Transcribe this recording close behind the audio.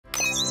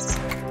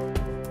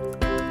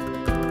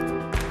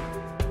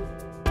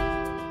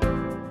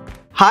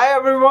Hi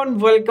everyone,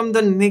 welcome to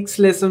the next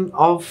lesson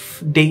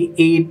of day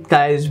 8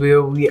 guys,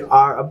 where we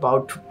are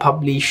about to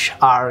publish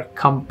our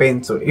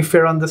campaign. So if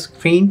you're on the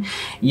screen,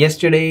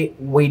 yesterday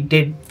we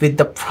did with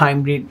the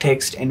primary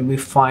text and we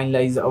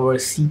finalized our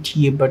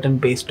CTA button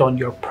based on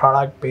your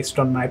product, based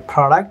on my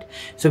product.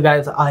 So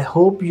guys, I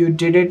hope you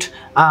did it.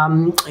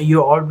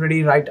 You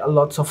already write a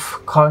lots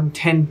of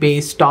content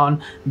based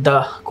on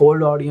the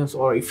cold audience,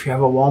 or if you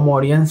have a warm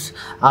audience,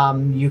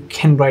 you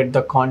can write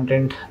the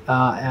content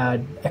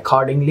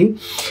accordingly.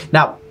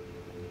 Now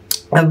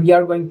we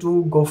are going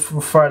to go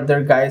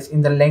further guys.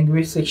 In the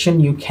language section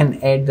you can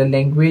add the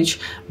language,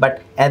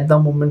 but at the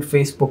moment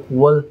Facebook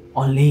will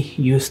only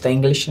use the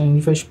English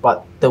language,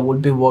 but they will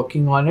be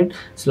working on it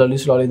slowly.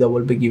 They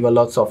will be give a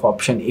lots of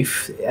option.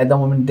 If at the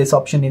moment this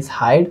option is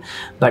hide,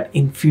 but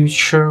in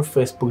future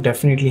Facebook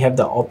definitely have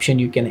the option.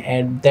 You can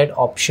add that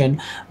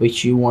option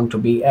which you want to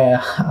be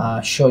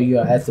show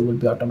your ads. It will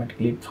be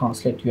automatically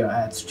translate your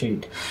ads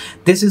straight.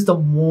 This is the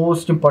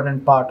most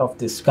important part of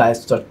this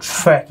guys, the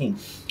tracking.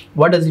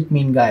 What does it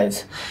mean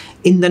guys?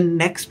 In the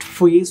next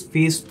phase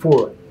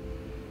 4,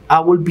 I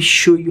will be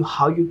show you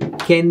how you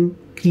can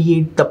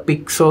create the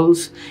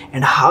pixels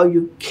and how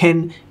you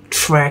can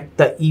track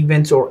the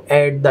events or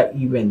add the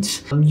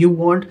events you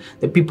want.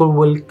 The people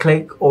will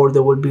click or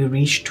they will be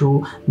reached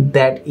to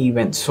that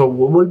event. So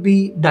what will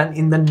be done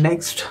in the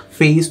next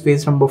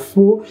phase number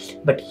 4.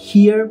 But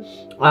here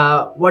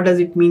what does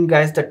it mean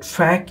guys? The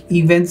track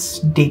events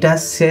data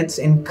sets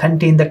and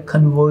contain the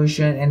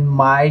conversion and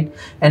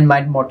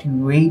might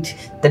motivate.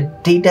 The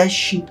data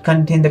sheet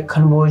contain the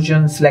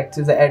conversion.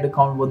 Selected the ad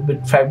account would be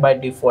tracked by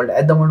default.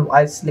 At the moment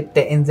I select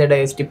the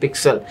NZIST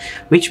pixel,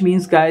 which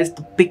means guys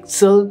the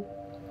pixel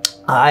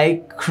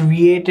I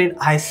created,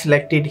 I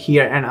selected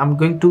here, and I'm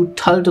going to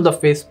tell to the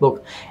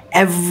Facebook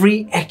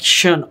every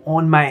action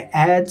on my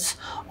ads,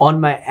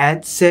 on my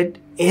ad set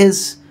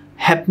is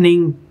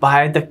happening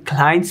by the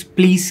clients.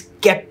 Please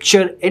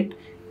capture it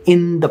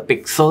in the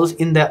pixels,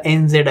 in the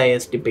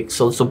NZIST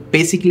pixel. So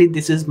basically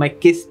this is my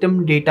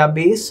custom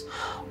database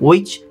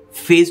which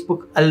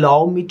Facebook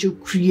allow me to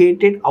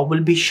create it. I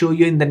will be show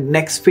you in the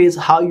next phase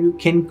how you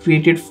can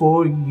create it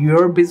for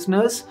your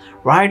business,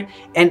 right?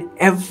 And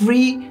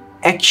every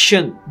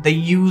action the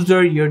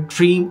user, your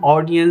dream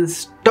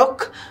audience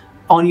took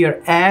on your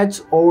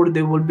ads, or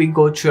they will be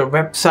go to your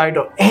website,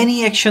 or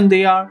any action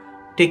they are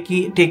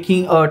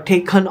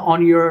taken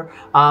on your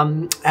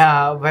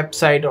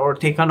website, or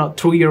taken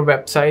through your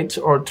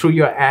websites or through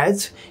your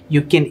ads,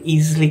 you can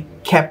easily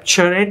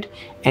capture it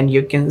and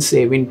you can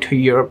save into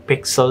your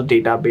pixel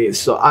database.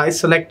 So I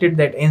selected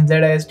that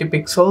NZIST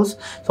pixels.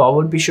 So I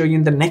will be showing you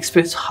in the next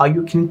phase how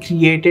you can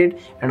create it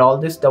and all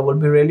this. That will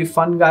be really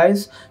fun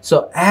guys.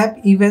 So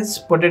app events,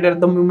 put it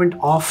at the moment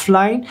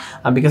offline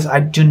because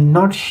I do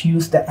not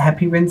use the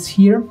app events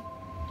here.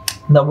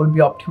 That will be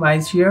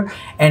optimized here.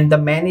 And the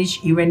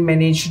manage event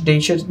manage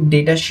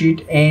data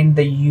sheet and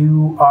the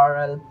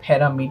URL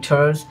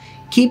parameters,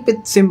 keep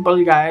it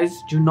simple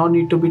guys. Do not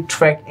need to be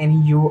track any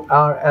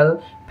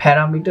URL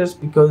parameters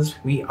because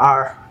we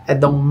are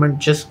at the moment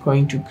just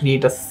going to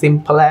create a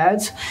simple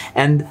ads,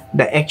 and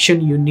the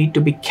action you need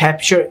to be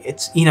captured,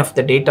 it's enough.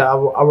 The data,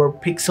 our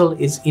pixel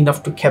is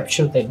enough to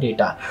capture the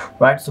data,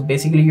 right? So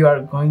basically you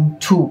are going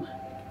to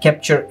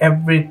capture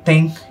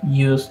everything,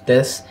 use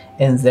this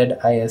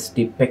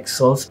NZIST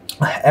pixels,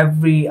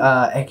 every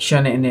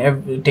action and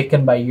every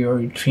taken by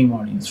your dream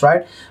audience,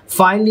 right?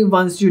 Finally,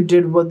 once you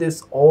did with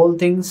this all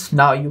things,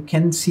 now you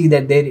can see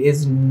that there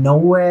is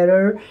no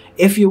error.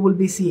 If you will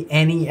be see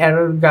any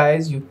error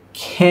guys, you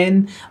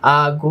can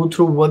go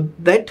through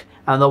with that,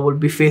 and that will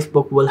be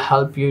Facebook will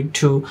help you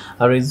to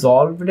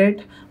resolve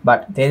it.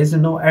 But there is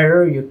no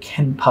error, you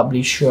can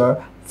publish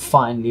your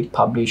finally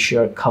publish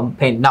your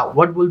campaign. Now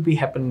what will be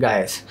happen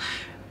guys?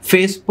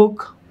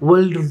 Facebook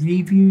will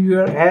review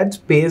your ads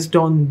based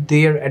on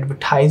their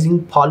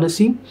advertising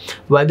policy,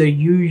 whether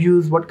you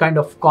use what kind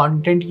of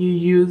content you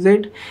use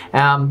it.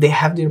 They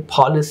have their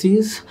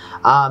policies.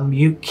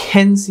 You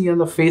can see on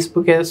the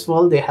Facebook as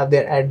well, they have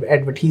their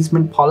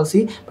advertisement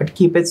policy, but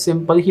keep it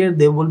simple here.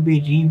 They will be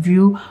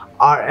review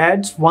our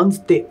ads. Once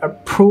they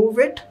approve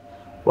it,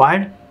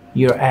 right,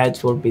 your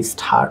ads will be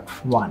start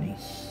running,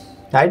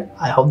 right?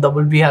 I hope that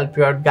will be help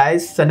you out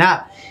guys. So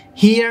now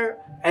here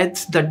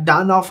it's the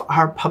done of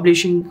our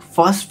publishing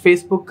first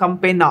Facebook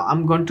campaign. Now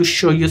I'm going to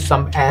show you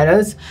some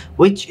errors,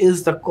 which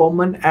is the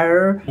common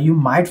error you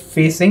might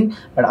facing,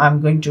 but I'm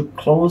going to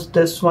close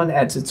this one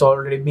as it's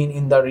already been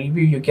in the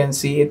review. You can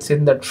see it's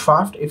in the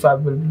draft. If I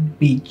will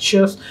be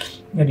just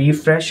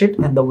refresh it,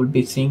 and they will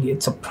be seeing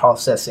it's a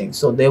processing.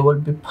 So they will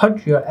be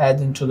put your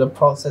ads into the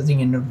processing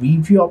in the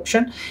review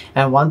option,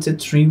 and once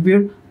it's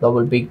reviewed, they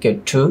will be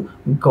good to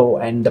go,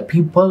 and the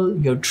people,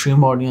 your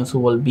dream audience,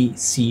 will be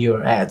see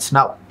your ads.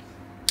 Now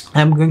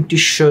I'm going to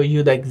show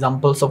you the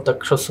examples of the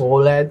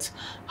cross-all ads,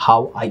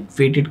 how I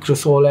created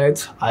cross-all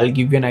ads. I'll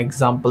give you an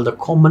example, the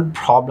common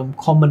problem,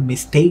 common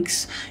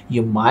mistakes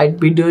you might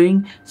be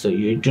doing. So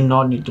you do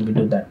not need to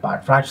do that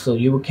part, right? So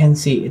you can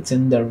see it's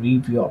in the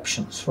review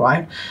options,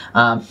 right?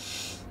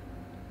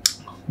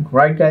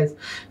 Right guys,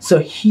 so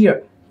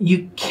here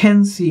you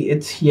can see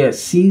it's here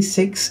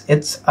C6.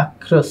 It's a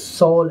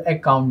Crosol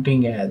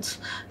accounting ads.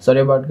 Sorry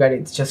about that,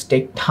 it's just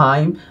take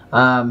time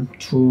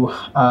to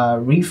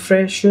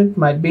refresh it,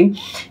 might be.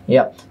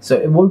 Yeah, so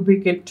it will be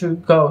good to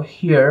go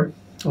here.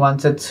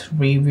 Once it's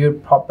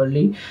reviewed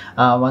properly,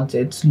 once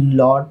it's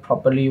logged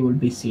properly, you will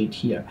be see it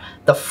here.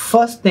 The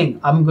first thing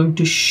I'm going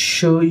to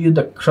show you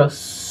the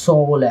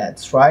Crosol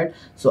ads, right?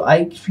 So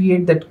I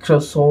create that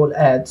Crosol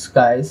ads,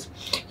 guys,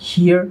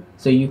 here,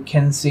 so you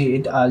can see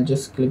it. I'll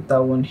just click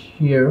that one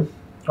here,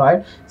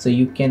 right? So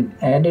you can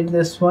edit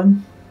this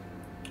one,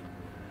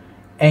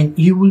 and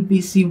you will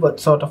be see what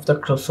sort of the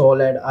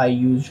Crosol ad I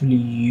usually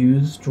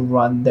use to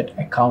run that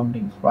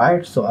accounting,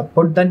 right? So I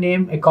put the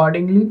name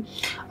accordingly,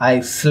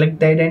 I select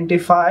the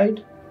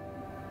identified,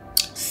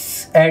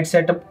 ad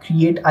setup,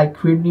 create, I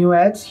create new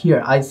ads.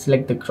 Here I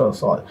select the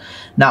Crosol.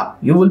 Now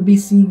you will be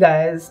see,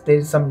 guys,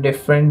 there's some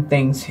different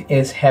things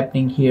is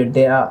happening here.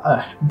 There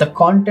are the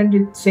content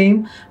is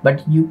same,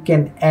 but you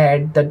can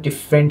add the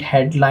different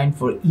headline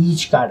for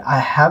each card. I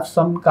have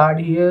some card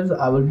here,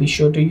 I will be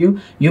show to you.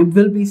 You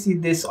will be see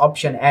this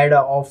option, add a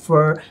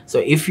offer. So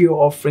if you're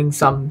offering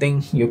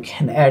something, you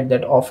can add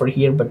that offer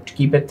here, but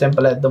keep it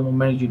simple at the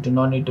moment. You do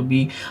not need to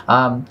be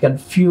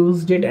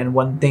confused it. And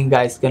one thing,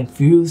 guys,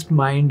 confused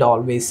mind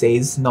always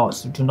says no,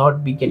 so do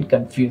not be get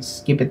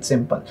confused, keep it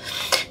simple.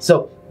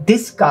 So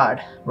this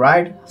card,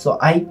 right, so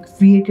I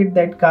created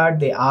that card.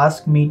 They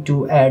asked me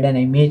to add an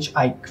image,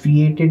 I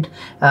created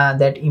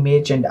that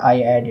image and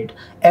I added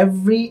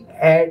every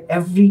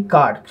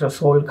card,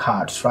 Crosol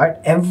cards, right?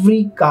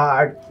 Every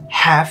card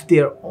have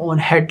their own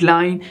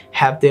headline,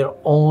 have their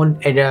own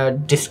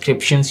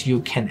descriptions.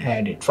 You can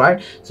add it,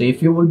 right? So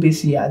if you will be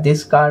see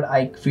this card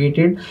I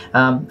created,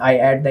 I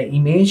add the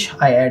image,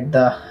 I add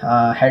the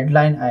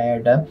headline, I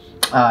add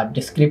a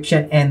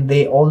description, and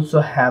they also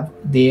have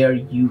their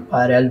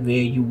URL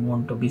where you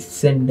want to be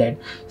send that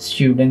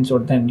students or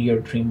then your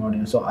dream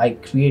audience. So I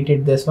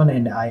created this one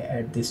and I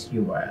add this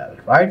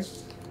URL, right?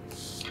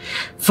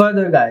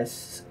 Further,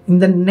 guys, in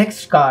the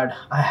next card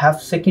I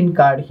have second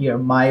card here,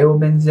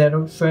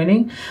 Zero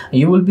training.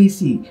 You will be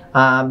see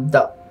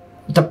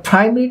the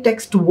primary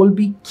text will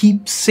be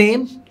keep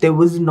same. There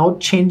was no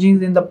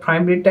changes in the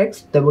primary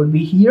text. There will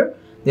be here,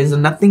 there's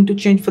nothing to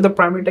change for the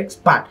primary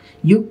text, but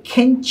you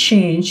can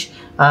change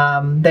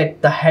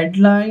that the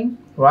headline,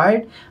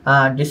 right,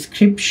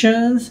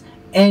 descriptions,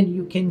 and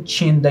you can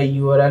change the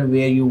URL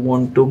where you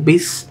want to be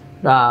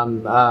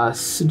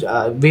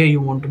where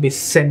you want to be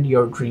send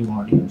your dream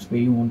audience,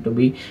 where you want to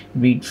be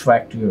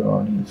retract your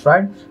audience,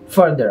 right?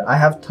 Further, I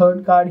have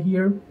third card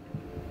here,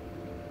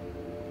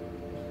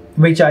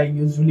 which I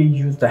usually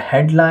use the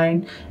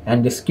headline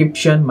and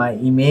description, my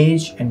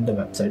image, and the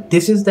website.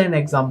 This is an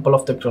example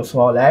of the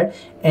Crosol ad.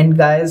 And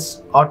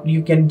guys,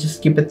 you can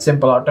just keep it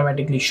simple,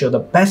 automatically show the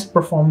best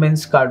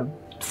performance card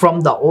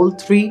from the all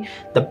three.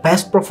 The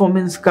best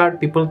performance card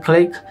people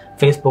click,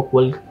 Facebook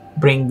will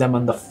bring them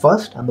on the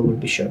first and they will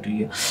be shown to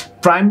you.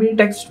 Primary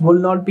text will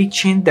not be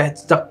changed,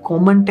 that's the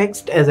common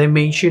text, as I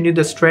mentioned you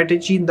the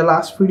strategy in the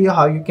last video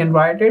how you can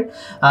write it.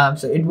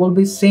 So it will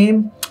be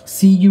same.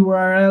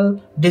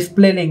 CURL,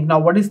 display link. Now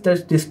what is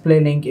this display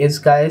link is,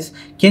 guys,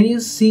 can you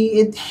see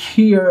it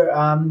here?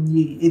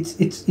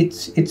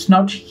 It's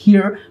not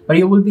here, but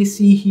you will be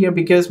see here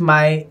because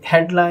my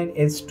headline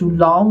is too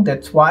long,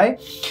 that's why.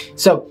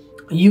 So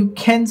you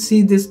can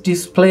see this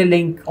display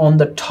link on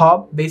the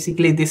top.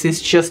 Basically this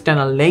is just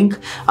a link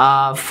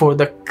for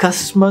the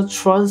customer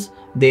trust.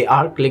 They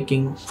are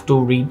clicking to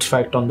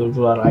retract on the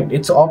URL.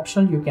 It's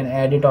optional, you can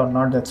add it or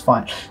not, that's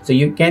fine. So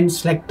you can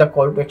select the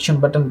call to action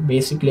button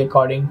basically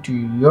according to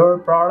your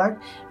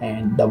product,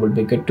 and that will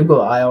be good to go.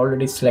 I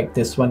already select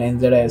this one,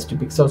 NZIST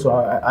pixels,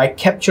 so I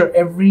capture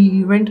every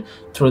event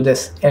through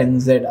this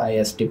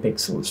NZIST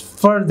pixels.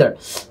 Further,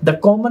 the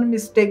common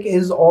mistake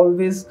is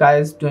always,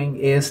 guys, doing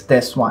is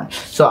this one.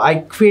 So I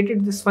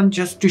created this one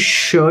just to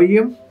show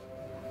you.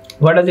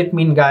 What does it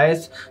mean,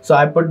 guys? So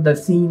I put the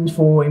scenes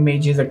for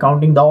images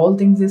accounting, the whole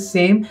things is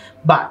same,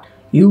 but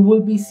you will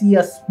be see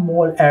a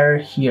small error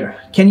here.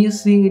 Can you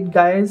see it,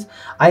 guys?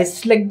 I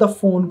select the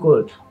phone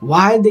call.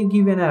 Why they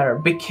give an error?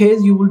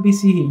 Because you will be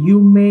see here, you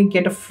may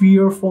get a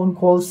fewer phone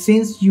calls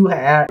since you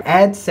have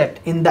ad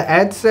set. In the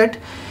ad set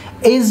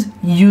is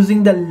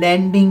using the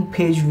landing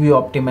page view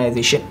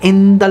optimization.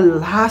 In the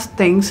last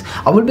things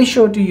I will be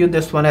showing to you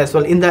this one as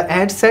well. In the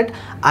ad set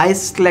I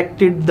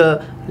selected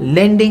the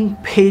landing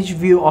page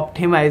view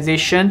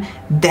optimization.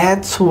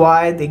 That's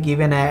why they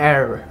give an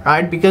error,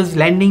 right? Because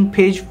landing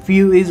page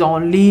view is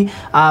only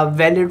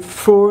valid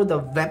for the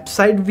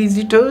website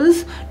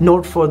visitors,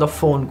 not for the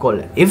phone call.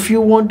 If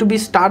you want to be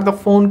start the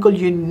phone call,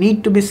 you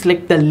need to be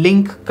select the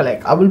link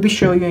click. I will be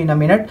showing you in a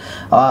minute.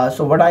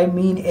 So what I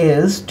mean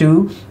is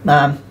to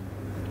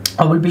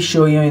I will be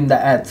showing you in the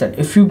ad set.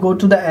 If you go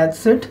to the ad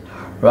set,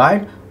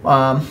 right,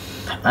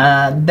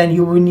 then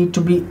you will need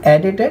to be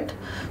edited.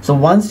 So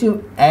once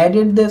you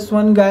edit this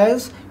one,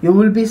 guys, you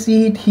will be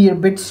see it here,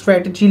 bit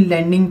strategy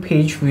landing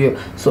page view.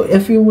 So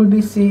if you will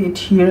be see it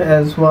here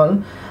as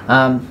well,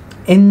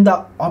 in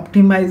the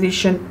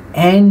optimization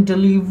and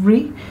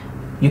delivery,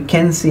 you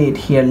can see it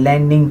here,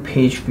 landing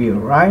page view,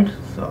 right?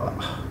 So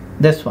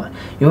this one,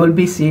 you will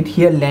be see it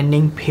here,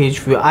 landing page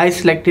view. I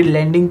selected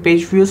landing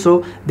page view,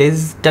 so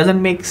this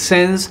doesn't make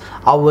sense.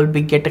 I will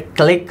be get a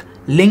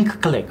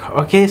link click.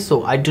 Okay,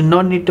 so I do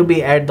not need to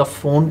be add the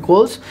phone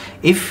calls.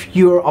 If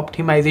your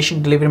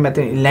optimization delivery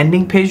method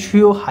landing page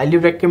view, highly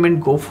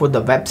recommend go for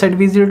the website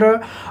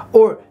visitor.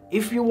 Or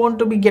if you want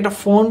to be get a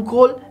phone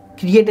call,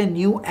 create a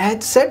new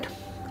ad set,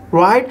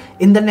 right?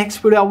 In the next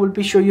video I will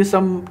be show you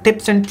some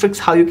tips and tricks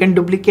how you can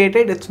duplicate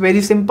it. It's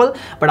very simple,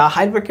 but I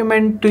highly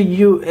recommend to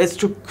you is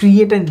to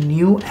create a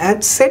new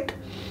ad set,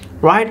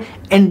 right?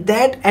 And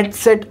that ad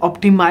set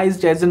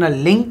optimized as in a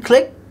link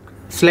click.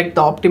 Select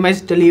the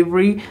optimized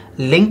delivery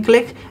link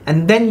click,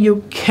 and then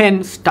you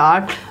can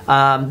start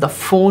the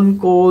phone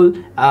call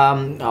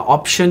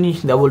option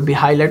that will be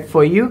highlight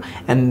for you,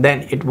 and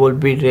then it will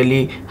be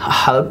really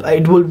help,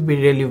 it will be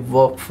really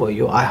work for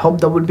you. I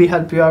hope that would be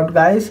help you out,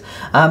 guys.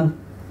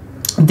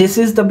 This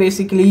is the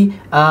basically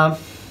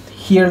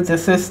here,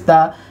 this is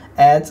the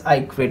ads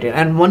I created.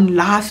 And one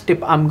last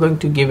tip I'm going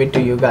to give it to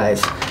you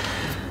guys.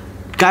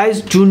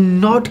 Do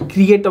not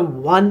create a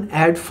one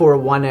ad for a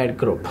one ad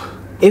group.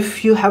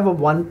 If you have a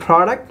one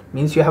product,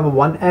 means you have a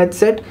one ad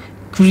set,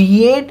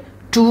 create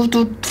 2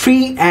 to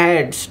 3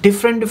 ads,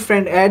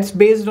 different ads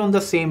based on the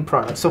same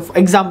product. So for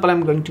example,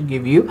 I'm going to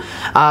give you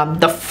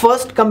the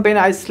first campaign.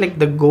 I select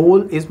the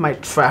goal is my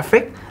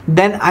traffic,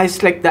 then I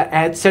select the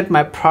ad set,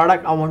 my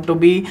product I want to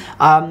be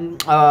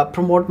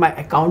promote my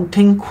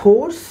accounting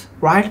course,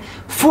 right?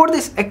 For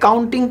this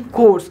accounting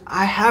course,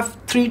 I have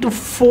 3 to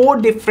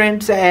 4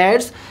 different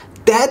ads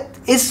that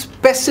is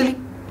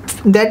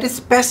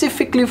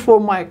specifically for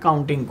my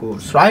accounting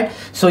course, right?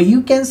 So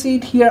you can see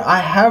it here, I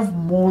have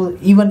more,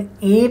 even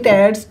 8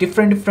 ads,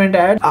 different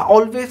ads. I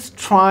always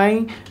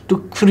trying to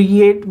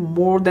create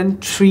more than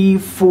 3,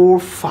 4,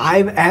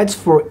 5 ads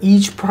for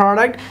each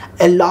product.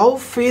 Allow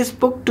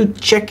Facebook to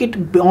check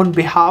it on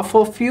behalf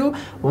of you.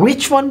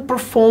 Which one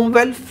perform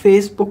well,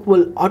 Facebook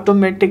will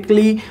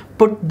automatically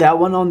put that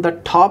one on the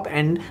top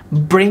and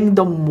bring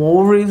the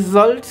more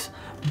results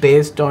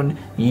based on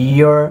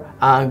your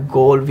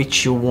goal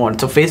which you want.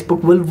 So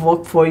Facebook will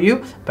work for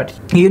you, but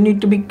you need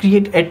to be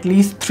create at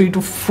least 3 to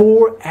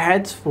 4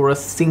 ads for a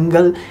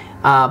single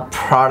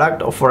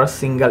product or for a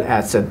single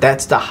asset.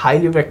 That's the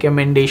highly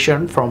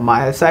recommendation from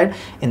my side.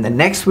 In the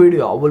next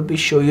video I will be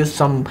show you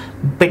some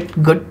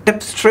good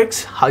tips,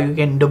 tricks, how you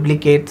can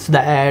duplicate the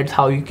ads,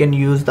 how you can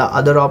use the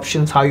other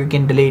options, how you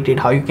can delete it,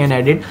 how you can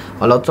edit,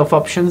 lots of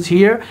options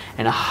here,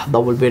 and that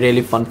will be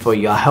really fun for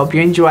you. I hope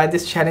you enjoy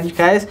this challenge,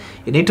 guys.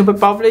 You need to be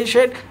publish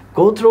it,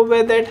 go through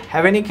with it.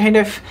 Have any kind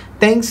of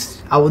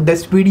things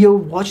this video,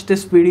 watch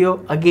this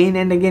video again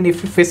and again.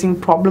 If you're facing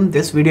problem,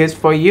 this video is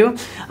for you.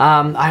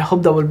 I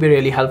hope that will be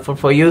really helpful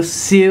for you.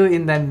 See you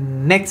in the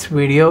next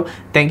video.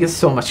 Thank you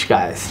so much,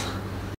 guys.